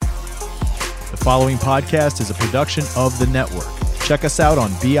following podcast is a production of the network. Check us out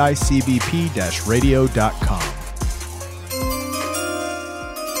on bicbp-radio.com.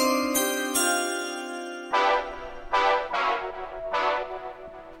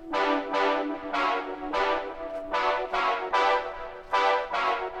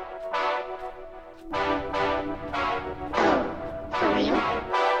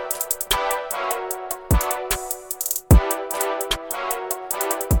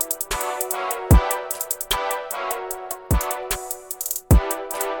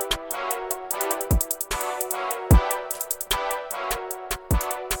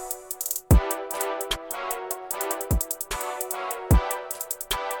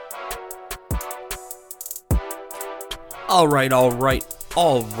 All right,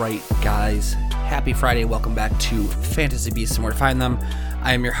 guys. Happy Friday. Welcome back to Fantasy Beasts and Where to Find Them.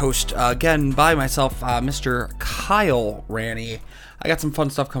 I am your host, again, by myself, Mr. Kyle Ranney. I got some fun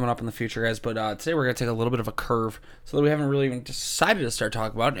stuff coming up in the future, guys, but today we're going to take a little bit of a curve so that we haven't really even decided to start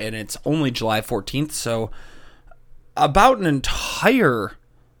talking about it, and it's only July 14th, so about an entire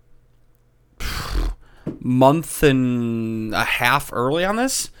month and a half early on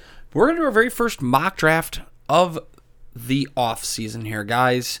this, we're going to do our very first mock draft of the off season here,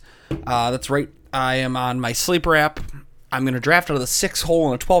 guys. That's right. I am on my Sleeper app. I'm going to draft out of the 6-hole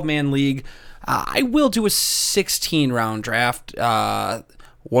in a 12-man league. I will do a 16-round draft.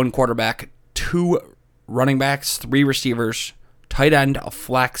 1 quarterback, 2 running backs, 3 receivers, tight end, a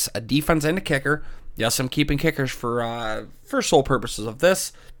flex, a defense, and a kicker. Yes, I'm keeping kickers for sole purposes of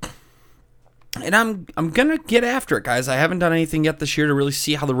this. And I'm going to get after it, guys. I haven't done anything yet this year to really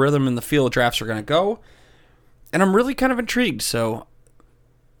see how the rhythm and the feel of drafts are going to go. And I'm really kind of intrigued, so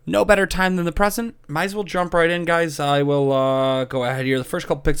no better time than the present. Might as well jump right in, guys. I will go ahead here. The first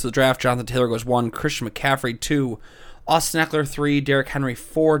couple picks of the draft, Jonathan Taylor goes 1, Christian McCaffrey 2, Austin Eckler 3, Derrick Henry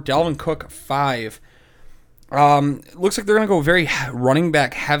 4, Dalvin Cook 5. Looks like they're going to go very running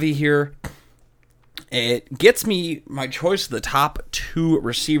back heavy here. It gets me my choice of the top 2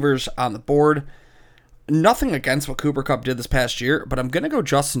 receivers on the board. Nothing against what Cooper Kupp did this past year, but I'm going to go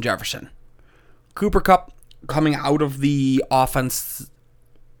Justin Jefferson. Cooper Kupp coming out of the offense,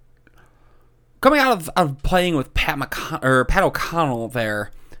 coming out of playing with Pat O'Connell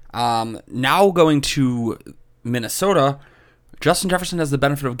there, now going to Minnesota, Justin Jefferson has the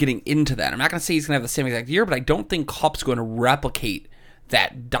benefit of getting into that. I'm not going to say he's going to have the same exact year, but I don't think Kupp's going to replicate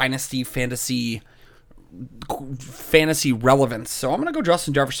that dynasty fantasy relevance. So I'm going to go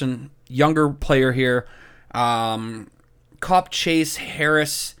Justin Jefferson, younger player here. Kupp, Chase,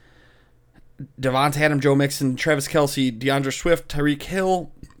 Harris, Devonta Adams, Joe Mixon, Travis Kelce, DeAndre Swift, Tyreek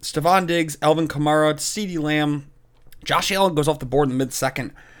Hill, Stephon Diggs, Alvin Kamara, CeeDee Lamb, Josh Allen goes off the board in the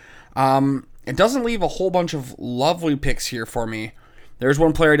mid-second. It doesn't leave a whole bunch of lovely picks here for me. There's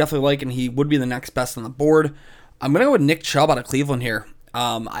one player I definitely like, and he would be the next best on the board. I'm going to go with Nick Chubb out of Cleveland here.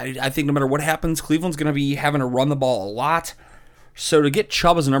 I think no matter what happens, Cleveland's going to be having to run the ball a lot. So to get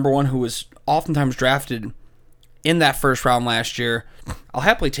Chubb as a number 1 who was oftentimes drafted in that first round last year, I'll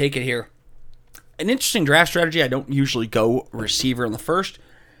happily take it here. An interesting draft strategy. I don't usually go receiver in the first,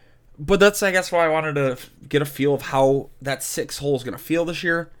 but that's, I guess, why I wanted to get a feel of how that 6 hole is going to feel this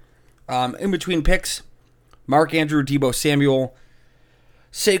year. In between picks, Mark Andrews, Deebo Samuel,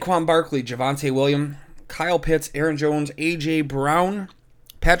 Saquon Barkley, Javonte Williams, Kyle Pitts, Aaron Jones, A.J. Brown,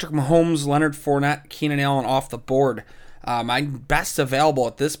 Patrick Mahomes, Leonard Fournette, Keenan Allen off the board. My best available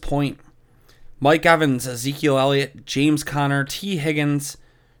at this point, Mike Evans, Ezekiel Elliott, James Conner, T. Higgins,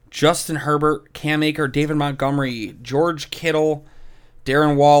 Justin Herbert, Cam Akers, David Montgomery, George Kittle,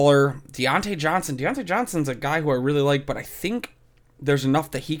 Darren Waller, Deontay Johnson. Deontay Johnson's a guy who I really like, but I think there's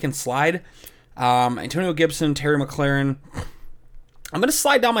enough that he can slide. Antonio Gibson, Terry McLaurin. I'm going to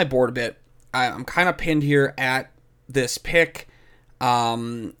slide down my board a bit. I'm kind of pinned here at this pick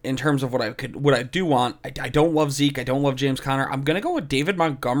in terms of what I do want. I don't love Zeke. I don't love James Conner. I'm going to go with David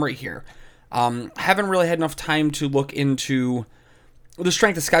Montgomery here. Haven't really had enough time to look into the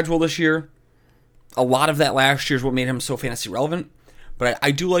strength of schedule this year. A lot of that last year is what made him so fantasy relevant. But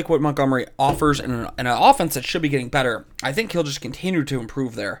I do like what Montgomery offers and an offense that should be getting better. I think he'll just continue to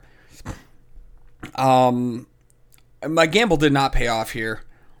improve there. My gamble did not pay off here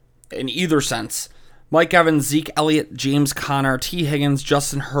in either sense. Mike Evans, Zeke Elliott, James Conner, T. Higgins,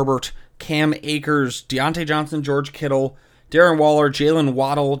 Justin Herbert, Cam Akers, Deontay Johnson, George Kittle, Darren Waller, Jalen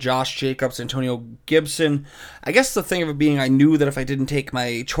Waddle, Josh Jacobs, Antonio Gibson. I guess the thing of it being, I knew that if I didn't take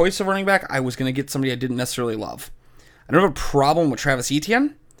my choice of running back, I was going to get somebody I didn't necessarily love. I don't have a problem with Travis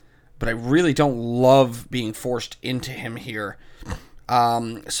Etienne, but I really don't love being forced into him here.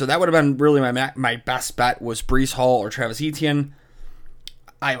 So that would have been really my best bet was Breece Hall or Travis Etienne.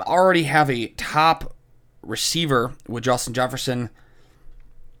 I already have a top receiver with Justin Jefferson.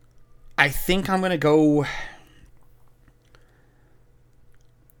 I think I'm going to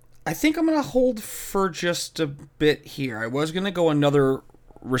hold for just a bit here. I was going to go another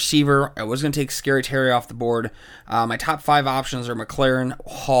receiver. I was going to take Scary Terry off the board. My top 5 options are McLaurin,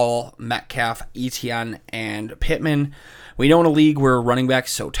 Hall, Metcalf, Etienne, and Pittman. We know in a league where running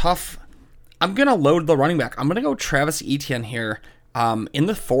back's so tough, I'm going to load the running back. I'm going to go Travis Etienne here in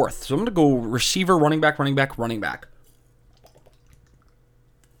the 4th. So I'm going to go receiver, running back, running back, running back.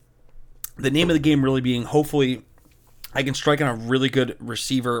 The name of the game really being, hopefully, I can strike on a really good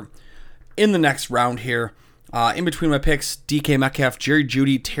receiver in the next round here. In between my picks, DK Metcalf, Jerry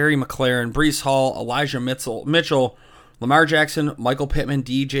Jeudy, Terry McLaurin, Breece Hall, Elijah Mitchell, Lamar Jackson, Michael Pittman,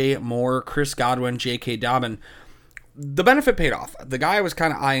 DJ Moore, Chris Godwin, J.K. Dobbin. The benefit paid off. The guy I was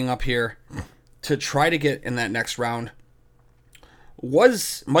kind of eyeing up here to try to get in that next round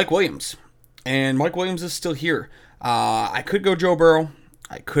was Mike Williams. And Mike Williams is still here. I could go Joe Burrow.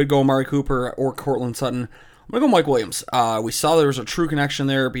 I could go Amari Cooper or Cortland Sutton. I'm going to go Mike Williams. We saw there was a true connection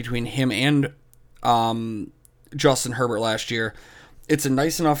there between him and Justin Herbert last year. It's a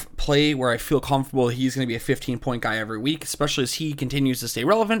nice enough play where I feel comfortable he's going to be a 15-point guy every week, especially as he continues to stay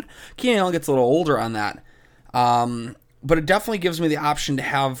relevant. Keenan Allen gets a little older on that. But it definitely gives me the option to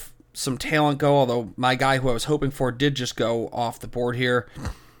have some talent go, although my guy who I was hoping for did just go off the board here.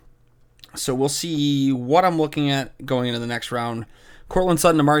 So we'll see what I'm looking at going into the next round. Cortland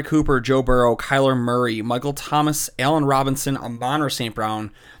Sutton, Amari Cooper, Joe Burrow, Kyler Murray, Michael Thomas, Allen Robinson, Amon-Ra St.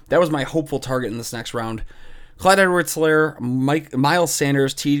 Brown. That was my hopeful target in this next round. Clyde Edwards-Helaire, Miles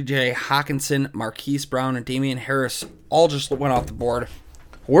Sanders, TJ Hawkinson, Marquise Brown, and Damian Harris all just went off the board.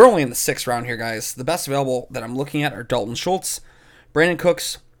 We're only in the 6th round here, guys. The best available that I'm looking at are Dalton Schultz, Brandon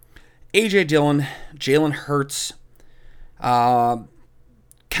Cooks, A.J. Dillon, Jalen Hurts,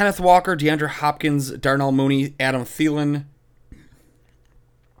 Kenneth Walker, DeAndre Hopkins, Darnell Mooney, Adam Thielen.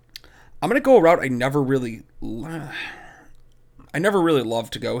 I'm going to go a route I never really loved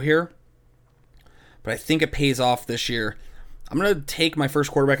to go here, but I think it pays off this year. I'm going to take my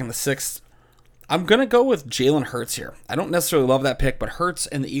first quarterback in the 6th. I'm going to go with Jalen Hurts here. I don't necessarily love that pick, but Hurts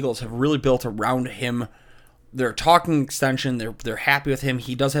and the Eagles have really built around him. They're talking extension. They're happy with him.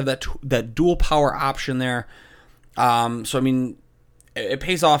 He does have that dual power option there. So, I mean, it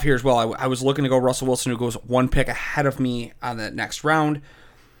pays off here as well. I was looking to go Russell Wilson, who goes one pick ahead of me on that next round.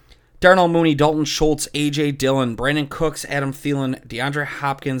 Darnell Mooney, Dalton Schultz, A.J. Dillon, Brandon Cooks, Adam Thielen, DeAndre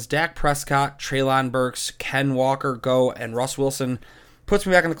Hopkins, Dak Prescott, Treylon Burks, Ken Walker, and Russ Wilson. Puts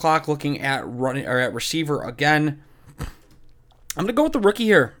me back on the clock looking at at receiver again. I'm going to go with the rookie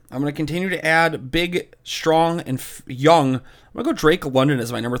here. I'm going to continue to add big, strong, and young. I'm going to go Drake London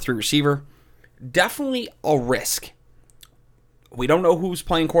as my number 3 receiver. Definitely a risk. We don't know who's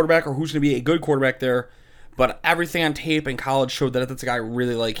playing quarterback or who's going to be a good quarterback there. But everything on tape in college showed that that's a guy I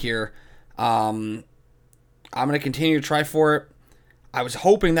really like here. I'm going to continue to try for it. I was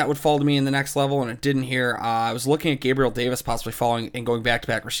hoping that would fall to me in the next level, and it didn't here. I was looking at Gabriel Davis possibly falling and going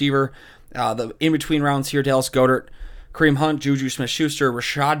back-to-back receiver. The in-between rounds here, Dallas Goedert, Kareem Hunt, Juju Smith-Schuster,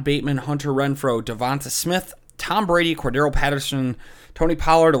 Rashad Bateman, Hunter Renfrow, Devonta Smith, Tom Brady, Cordero Patterson, Tony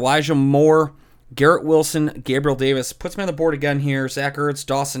Pollard, Elijah Moore, Garrett Wilson, Gabriel Davis. Puts me on the board again here. Zach Ertz,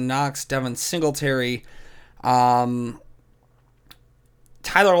 Dawson Knox, Devin Singletary, Tyler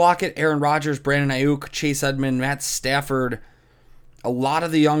Lockett, Aaron Rodgers, Brandon Ayuk, Chase Edmonds, Matt Stafford. A lot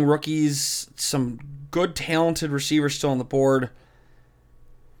of the young rookies, some good talented receivers still on the board.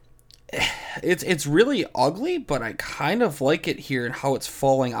 It's really ugly, but I kind of like it here and how it's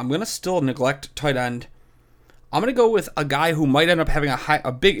falling. I'm going to still neglect tight end. I'm going to go with a guy who might end up having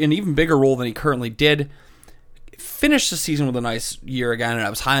an even bigger role than he currently did. Finished the season with a nice year again, and I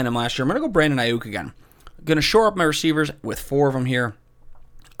was high on him last year. I'm going to go Brandon Ayuk again. I'm going to shore up my receivers with 4 of them here.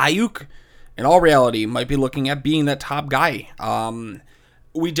 Ayuk, in all reality, might be looking at being that top guy.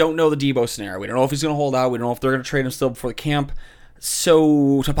 We don't know the Debo scenario. We don't know if he's going to hold out. We don't know if they're going to trade him still before the camp.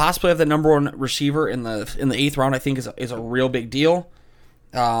 So to possibly have that number 1 receiver in the 8th round, I think is a real big deal.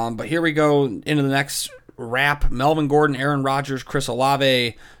 But here we go into the next wrap. Melvin Gordon, Aaron Rodgers, Chris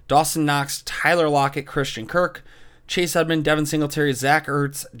Olave, Dawson Knox, Tyler Lockett, Christian Kirk, Chase Edmonds, Devin Singletary, Zach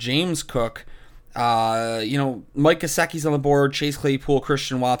Ertz, James Cook. Mike Gesicki's on the board, Chase Claypool,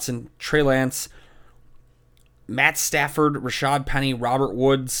 Christian Watson, Trey Lance, Matt Stafford, Rashad Penny, Robert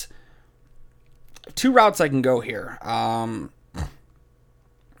Woods. 2 routes I can go here.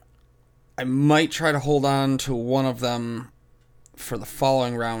 I might try to hold on to one of them for the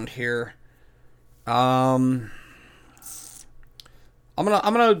following round here. I'm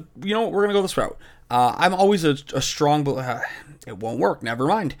gonna we're gonna go this route. I'm always a strong, it won't work. Never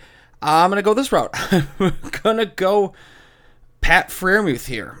mind. I'm going to go this route. I'm going to go Pat Freiermuth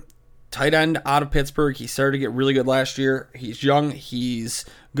here. Tight end out of Pittsburgh. He started to get really good last year. He's young. He's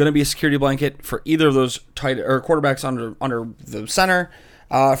going to be a security blanket for either of those tight or quarterbacks under the center.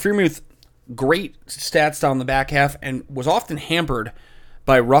 Freiermuth, great stats down the back half and was often hampered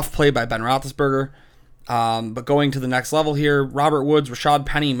by rough play by Ben Roethlisberger. But going to the next level here, Robert Woods, Rashad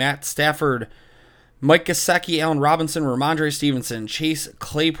Penny, Matt Stafford, Mike Gesicki, Allen Robinson, Ramondre Stevenson, Chase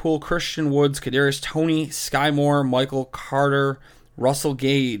Claypool, Christian Woods, Kadarius Toney, Sky Moore, Michael Carter, Russell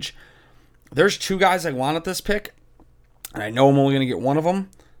Gage. There's 2 guys I want at this pick, and I know I'm only going to get one of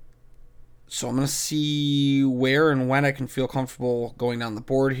them. So I'm going to see where and when I can feel comfortable going down the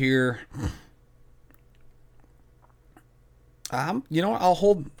board here. You know what? I'll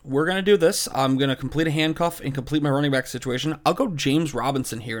hold. We're going to do this. I'm going to complete a handcuff and complete my running back situation. I'll go James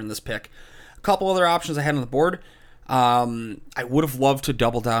Robinson here in this pick. A couple other options I had on the board. I would have loved to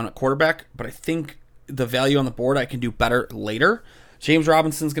double down at quarterback, but I think the value on the board I can do better later. James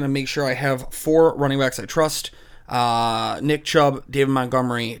Robinson's going to make sure I have 4 running backs I trust. Nick Chubb, David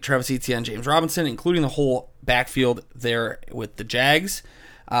Montgomery, Travis Etienne, James Robinson, including the whole backfield there with the Jags.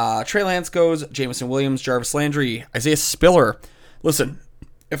 Trey Lance goes, Jameson Williams, Jarvis Landry, Isaiah Spiller. Listen,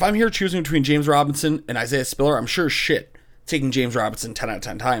 if I'm here choosing between James Robinson and Isaiah Spiller, I'm sure as shit taking James Robinson 10 out of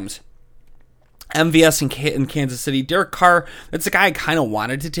 10 times. MVS in Kansas City. Derek Carr, that's a guy I kind of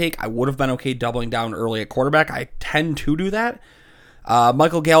wanted to take. I would have been okay doubling down early at quarterback. I tend to do that.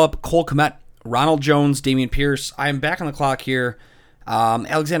 Michael Gallup, Cole Kmet, Ronald Jones, Damian Pierce. I am back on the clock here.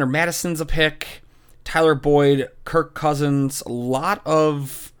 Alexander Madison's a pick. Tyler Boyd, Kirk Cousins. A lot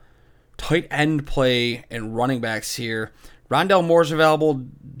of tight end play and running backs here. Rondale Moore's available.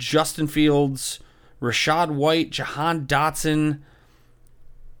 Justin Fields, Rachaad White, Jahan Dotson.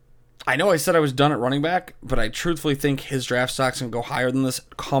 I know I said I was done at running back, but I truthfully think his draft stock's going to go higher than this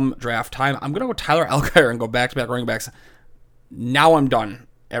come draft time. I'm going to go Tyler Allgeier and go back-to-back running backs. Now I'm done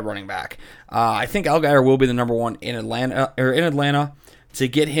at running back. I think Allgeier will be the number 1 in Atlanta. To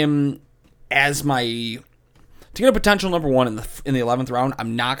get him as to get a potential number 1 in the 11th round,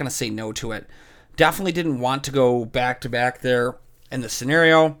 I'm not going to say no to it. Definitely didn't want to go back-to-back there in the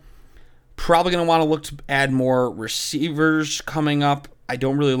scenario. Probably going to want to look to add more receivers coming up. I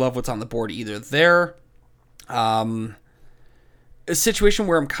don't really love what's on the board either there. A situation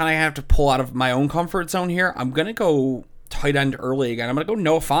where I'm kind of have to pull out of my own comfort zone here. I'm going to go tight end early again. I'm going to go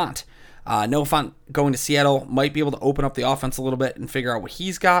Noah Fant. Noah Fant going to Seattle might be able to open up the offense a little bit and figure out what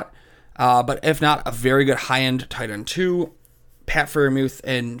he's got. But if not, a very good high-end tight end too. Pat Freiermuth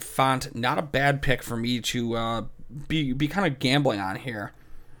and Fant, not a bad pick for me to be kind of gambling on here.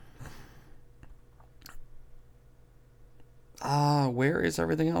 Where is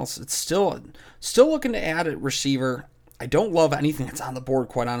everything else? It's still looking to add a receiver. I don't love anything that's on the board,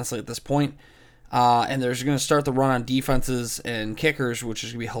 quite honestly, at this point. And there's going to start the run on defenses and kickers, which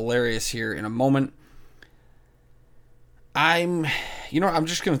is going to be hilarious here in a moment. I'm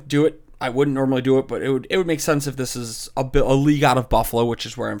just going to do it. I wouldn't normally do it, but it would make sense if this is a league out of Buffalo, which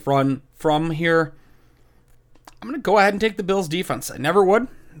is where I'm from here. I'm going to go ahead and take the Bills defense. I never would,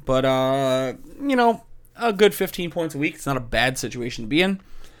 but, a good 15 points a week. It's not a bad situation to be in.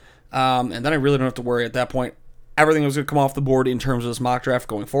 And then I really don't have to worry at that point. Everything that was going to come off the board in terms of this mock draft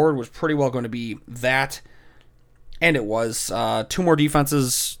going forward was pretty well going to be that. And it was. 2 more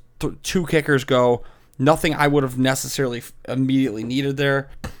defenses, 2 kickers go. Nothing I would have necessarily immediately needed there.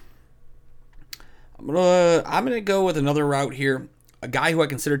 I'm gonna go with another route here. A guy who I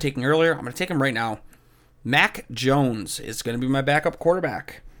considered taking earlier. I'm going to take him right now. Mac Jones is going to be my backup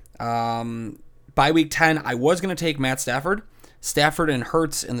quarterback. By week 10, I was going to take Matt Stafford. Stafford and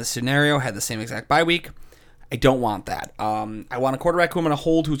Hurts in the scenario had the same exact bye week. I don't want that. I want a quarterback who I'm going to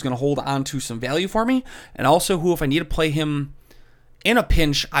hold, who's going to hold on to some value for me, and also who, if I need to play him in a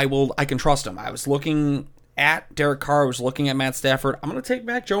pinch, I can trust him. I was looking at Derek Carr. I was looking at Matt Stafford. I'm going to take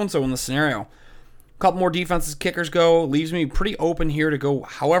Mac Jones, though, in this scenario. A couple more defenses, kickers go. Leaves me pretty open here to go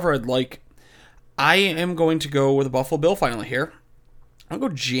however I'd like. I am going to go with a Buffalo Bill finally here. I'm going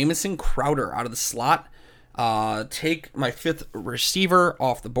to go Jamison Crowder out of the slot. Take my 5th receiver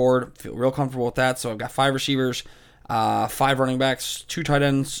off the board. Feel real comfortable with that. So I've got 5 receivers, 5 running backs, 2 tight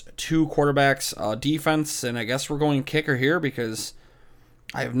ends, 2 quarterbacks, defense, and I guess we're going kicker here because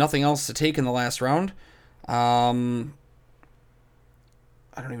I have nothing else to take in the last round. I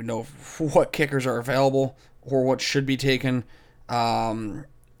don't even know what kickers are available or what should be taken.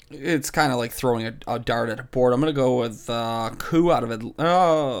 It's kind of like throwing a dart at a board. I'm going to go with Koo out of it.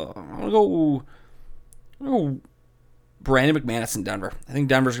 I'm going to go Brandon McManus in Denver. I think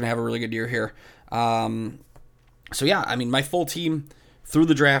Denver's going to have a really good year here. So yeah, I mean, my full team through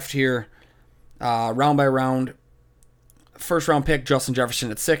the draft here, round by round. First round pick, Justin Jefferson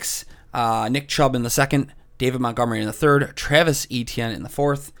at 6, Nick Chubb in the 2nd, David Montgomery in the 3rd, Travis Etienne in the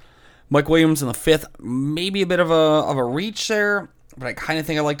 4th, Mike Williams in the 5th. Maybe a bit of a reach there, but I kind of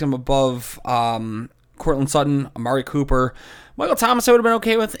think I liked him above Courtland Sutton, Amari Cooper. Michael Thomas I would have been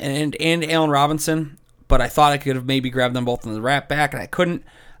okay with, and Allen Robinson, but I thought I could have maybe grabbed them both in the wrap back, and I couldn't.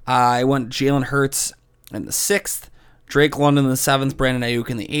 I went Jalen Hurts in the 6th, Drake London in the 7th, Brandon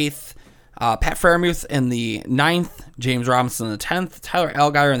Ayuk in the 8th, Pat Freiermuth in the 9th, James Robinson in the 10th, Tyler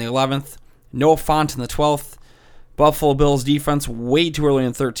Allgeier in the 11th, Noah Fant in the 12th, Buffalo Bills defense way too early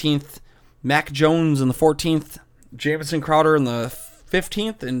in the 13th, Mac Jones in the 14th, Jamison Crowder in the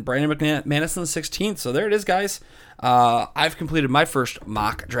 15th, and Brandon McManus in the 16th. So there it is, guys. I've completed my first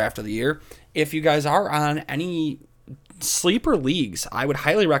mock draft of the year. If you guys are on any sleeper leagues, I would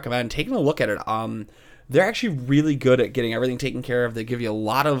highly recommend taking a look at it. They're actually really good at getting everything taken care of. They give you a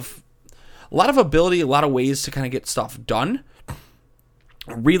lot of ability, a lot of ways to kind of get stuff done.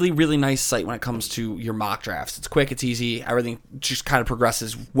 Really, really nice site when it comes to your mock drafts. It's quick, it's easy, everything just kind of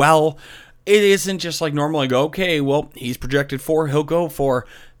progresses well. It isn't just like normal, like, okay, well, he's projected 4, he'll go 4.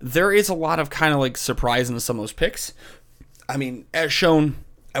 There is a lot of kind of like surprise into some of those picks. I mean, as shown,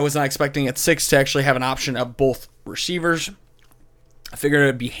 I was not expecting at 6 to actually have an option of both receivers. I figured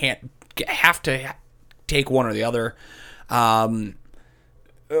it'd be have to take one or the other.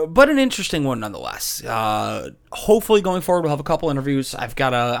 But an interesting one nonetheless. Hopefully going forward, we'll have a couple interviews. I've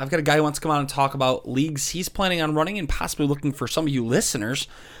got a guy who wants to come on and talk about leagues he's planning on running and possibly looking for some of you listeners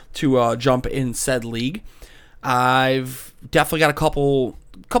to jump in said league. I've definitely got a couple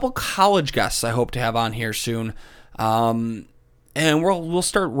college guests I hope to have on here soon. And we'll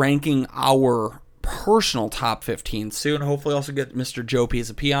start ranking our personal top 15 soon. Hopefully also get Mr. Joe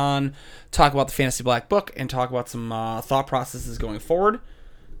Piazza on, talk about the Fantasy Black Book, and talk about some thought processes going forward.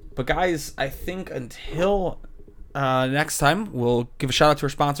 But guys, I think until next time, we'll give a shout out to our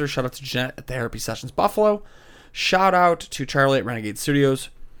sponsors. Shout out to Jeanette at the Therapy Sessions Buffalo. Shout out to Charlie at Renegade Studios.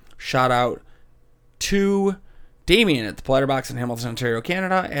 Shout out to Damien at the Platter Box in Hamilton, Ontario,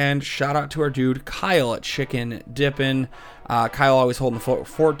 Canada. And shout out to our dude Kyle at Chicken Dippin'. Kyle always holding the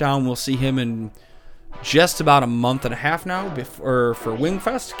fort down. We'll see him in just about a month and a half now for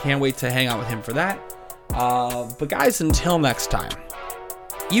Wingfest. Can't wait to hang out with him for that. But guys, until next time,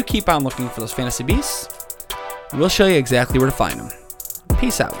 you keep on looking for those fantasy beasts. We'll show you exactly where to find them.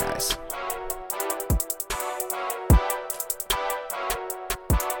 Peace out, guys.